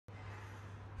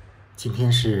今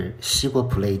天是西瓜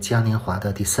play 嘉年华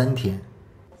的第3天，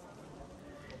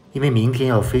因为明天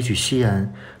要飞去西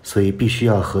安，所以必须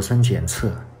要核酸检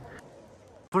测。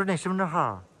不是那身份证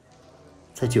号，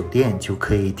在酒店就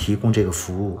可以提供这个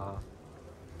服务。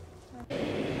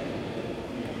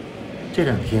这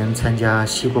2天参加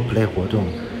西瓜 play 活动，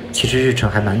其实日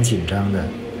程还蛮紧张的，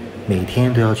每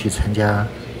天都要去参加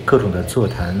各种的座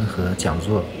谈和讲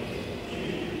座。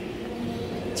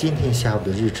今天下午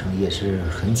的日程也是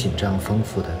很紧张丰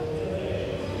富的。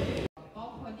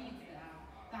包括栗子啊、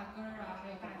大根儿啊，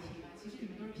还有大婷啊，其实你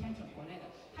们都是偏整活类的。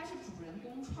它是主人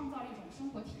公创造了一种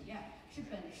生活体验，是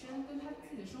本身跟他自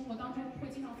己的生活当中会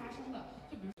经常发生的。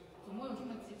就比如总共有这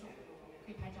么几种，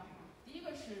可以拍照。第一个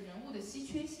是人物的稀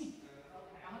缺性，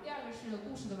然后第二个是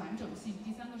故事的完整性，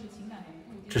第三个是情感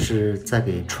浓度。这是在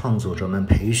给创作者们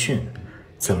培训，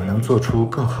怎么能做出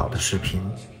更好的视频。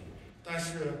但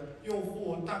是用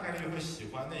户大概率会喜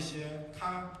欢那些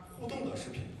他互动的视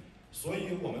频，所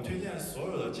以我们推荐所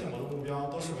有的建模的目标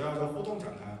都是围绕着互动展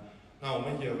开。那我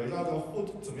们也围绕着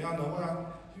怎么样能够让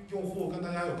用户跟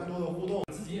大家有更多的互动。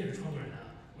自己也是创作人啊。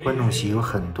观众席有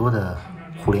很多的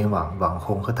互联网网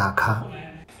红和大咖，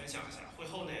分享一下，会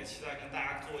后呢也期待跟大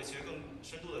家做一些更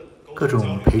深度的沟通。各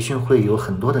种培训会有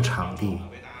很多的场地，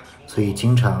所以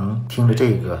经常听着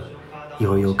这个，一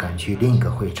会儿又赶去另一个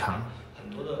会场，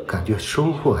感觉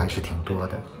收获还是挺多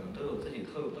的。都有自己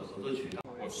特有的合作渠道。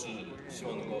我是希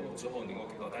望能够之后能够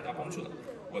给到大家帮助的。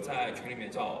我在群里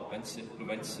面叫文琪，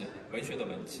文琪，文学的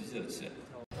文，奇迹的奇。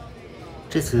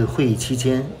这次会议期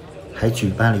间还举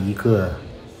办了一个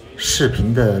视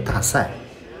频的大赛，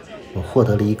我获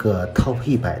得了一个 Top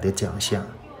 100的奖项，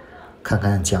看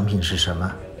看奖品是什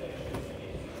么。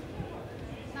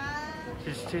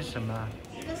这是什么？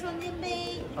一个双肩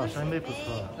杯。哦，双肩杯不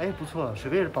错，哎，不错，水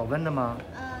杯是保温的吗？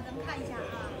咱们看一下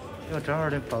啊。因为正好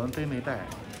这保温杯没带。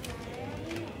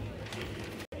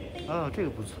哦，这个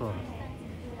不错。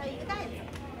还有一个袋子，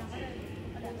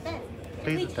两个袋子，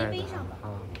杯子带的杯上的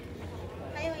啊。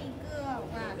还有一个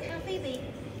咖啡杯。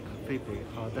咖啡杯，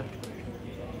好的。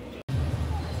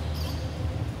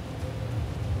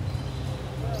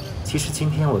其实今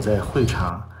天我在会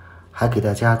场还给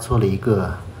大家做了一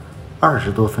个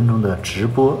20多分钟的直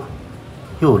播，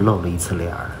又露了一次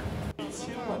脸儿。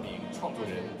1000万名创作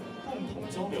人共同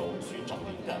交流，寻找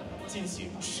灵感，进行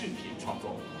视频创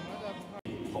作。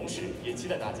同时，也期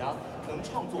待大家能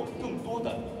创作更多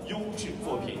的优质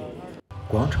作品。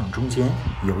广场中间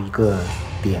有一个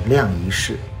点亮仪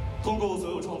式。通过所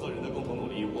有创作人的共同努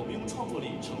力，我们用创作力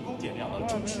成功点亮了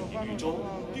中视频绿洲，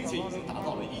并且已经达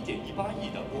到了1.18亿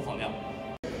的播放量。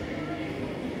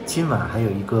今晚还有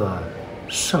一个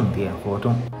盛典活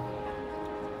动，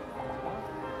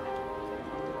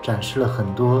展示了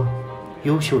很多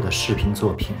优秀的视频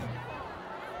作品。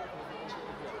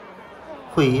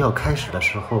会议要开始的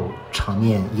时候，场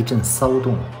面一阵骚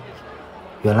动，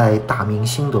原来大明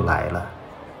星都来了，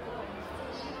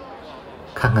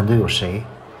看看都有谁。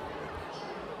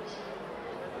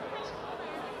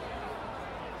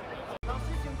老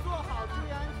师请坐好，注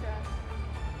意安全。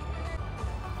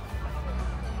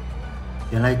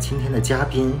原来今天的嘉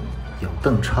宾有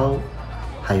邓超，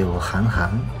还有韩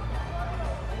寒。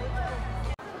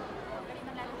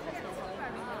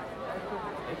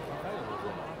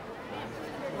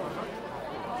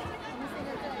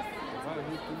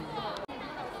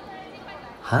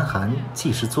韩寒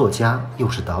既是作家又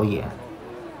是导演，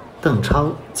邓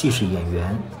超既是演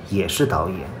员也是导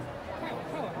演。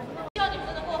希望你们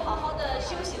都能够好好的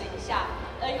休息了一下，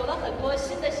有了很多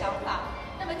新的想法。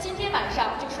那么今天晚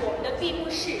上就是我们的闭幕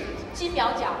式金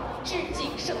秒奖致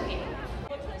敬盛典。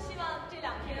我特希望这2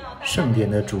天啊，盛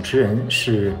典的主持人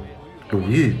是鲁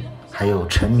豫还有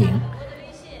陈铭，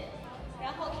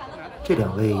这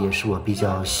2位也是我比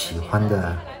较喜欢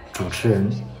的主持人。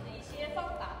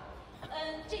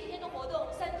这天的活动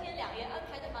3天2夜安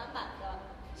排的满满的，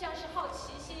像是好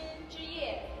奇心之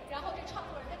夜，然后这创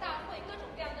作人的大会，各种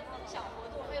各样的分享活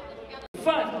动，还有各种各样的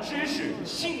泛知识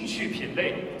兴趣品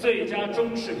类最佳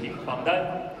中视频榜单。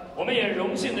我们也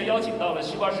荣幸的邀请到了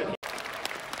西瓜视频。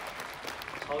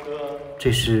超哥，这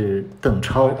是邓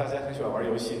超。大家很喜欢玩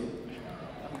游戏。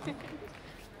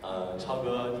超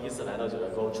哥第一次来到九寨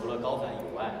沟，除了高反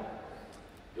以外，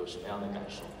有什么样的感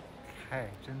受？太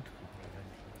真土。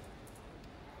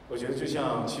我觉得就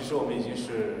像，其实我们已经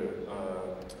是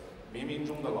冥冥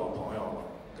中的老朋友了，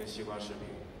跟西瓜视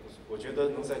频。我觉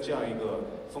得能在这样一个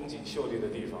风景秀丽的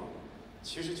地方，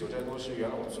其实九寨沟是原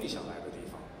来我最想来的地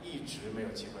方，一直没有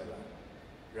机会来。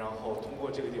然后通过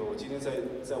这个地方，我今天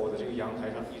在我的这个阳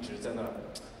台上一直在那儿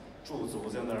驻足，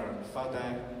在那儿发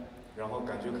呆，然后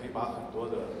感觉可以把很多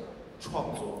的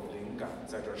创作灵感感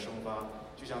在这儿生发，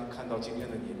就像看到今天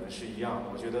的你们是一样的。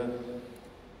我觉得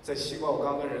在西瓜，我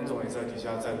刚跟任总也在底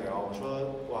下在聊，我说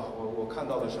哇，我看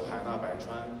到的是海纳百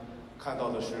川，看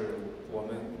到的是我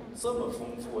们这么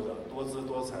丰富的、多姿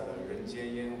多彩的人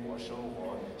间烟火、生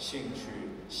活、兴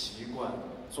趣、习惯、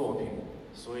作品，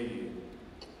所以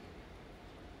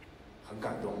很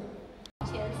感动。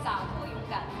洒脱勇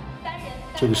敢，单人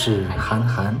这个是韩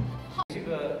寒。这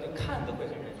个看的会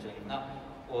很认真。那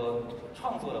我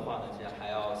创作的话呢，其实还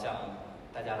要向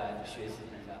大家来学习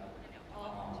一下。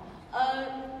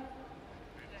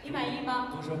你满意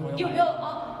吗？有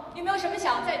没有什么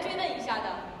想再追问一下的？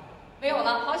没有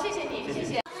了，好，谢谢你，谢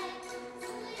谢。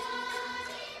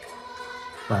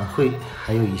晚会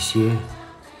还有一些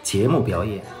节目表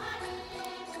演。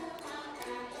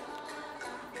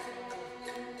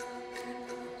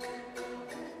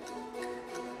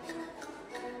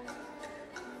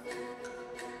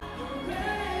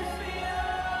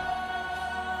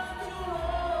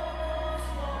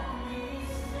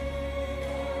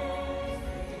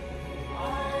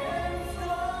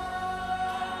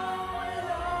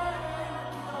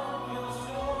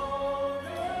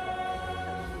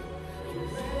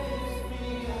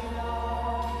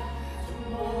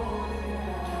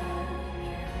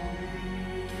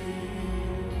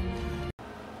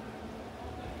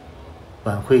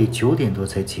晚会9点多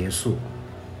才结束。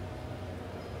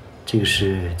这个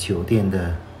是酒店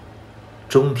的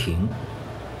中庭。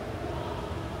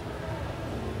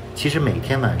其实每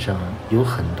天晚上有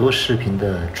很多视频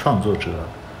的创作者、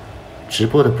直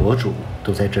播的博主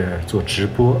都在这儿做直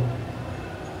播。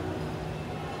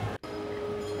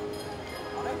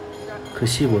可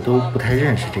惜我都不太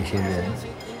认识这些人，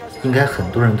应该很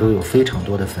多人都有非常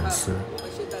多的粉丝。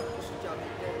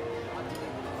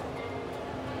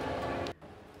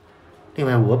另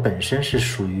外，我本身是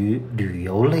属于旅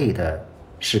游类的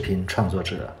视频创作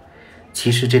者，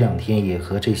其实这2天也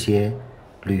和这些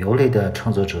旅游类的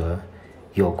创作者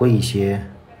有过一些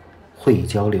会议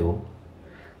交流，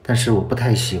但是我不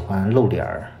太喜欢露脸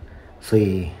儿，所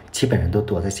以基本上都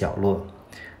躲在角落，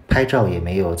拍照也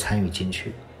没有参与进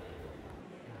去。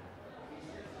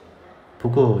不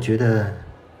过我觉得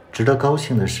值得高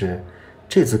兴的是，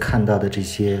这次看到的这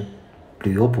些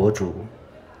旅游博主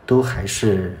都还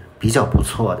是比较不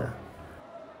错的，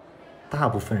大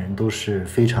部分人都是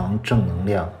非常正能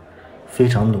量，非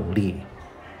常努力，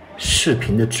视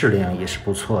频的质量也是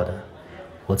不错的，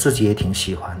我自己也挺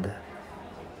喜欢的。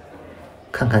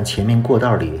看看前面过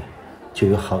道里就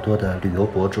有好多的旅游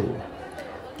博主，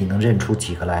你能认出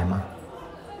几个来吗？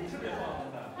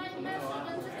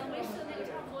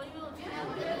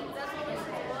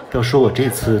要说我这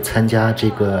次参加这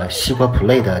个西瓜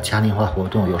play 的嘉年华活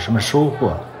动有什么收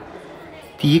获？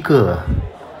第一个，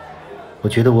我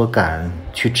觉得我敢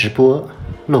去直播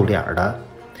露脸了，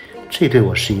这对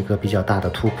我是一个比较大的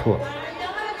突破。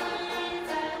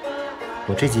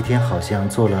我这几天好像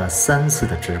做了3次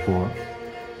的直播，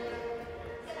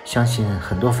相信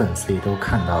很多粉丝也都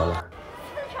看到了。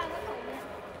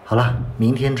好了，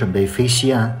明天准备飞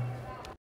西安。